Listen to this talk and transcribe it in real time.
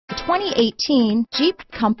The 2018 Jeep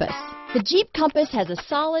Compass. The Jeep Compass has a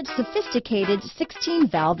solid, sophisticated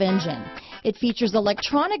 16-valve engine. It features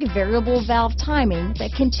electronic variable valve timing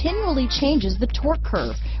that continually changes the torque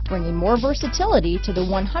curve, bringing more versatility to the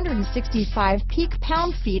 165 peak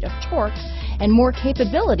pound-feet of torque and more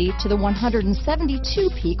capability to the 172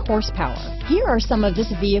 peak horsepower. Here are some of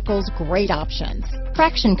this vehicle's great options: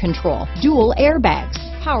 traction control, dual airbags,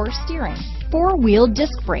 power steering, four-wheel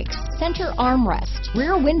disc brakes, center armrest,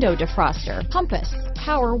 rear window defroster, compass,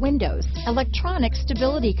 power windows, electronic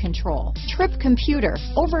stability control, trip computer,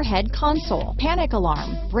 overhead console, panic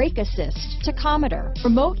alarm, brake assist, tachometer,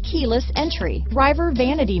 remote keyless entry, driver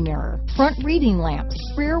vanity mirror, front reading lamps,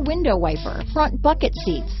 rear window wiper, front bucket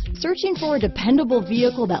seats. Searching for a dependable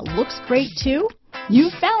vehicle that looks great too? You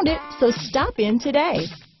found it, so stop in today.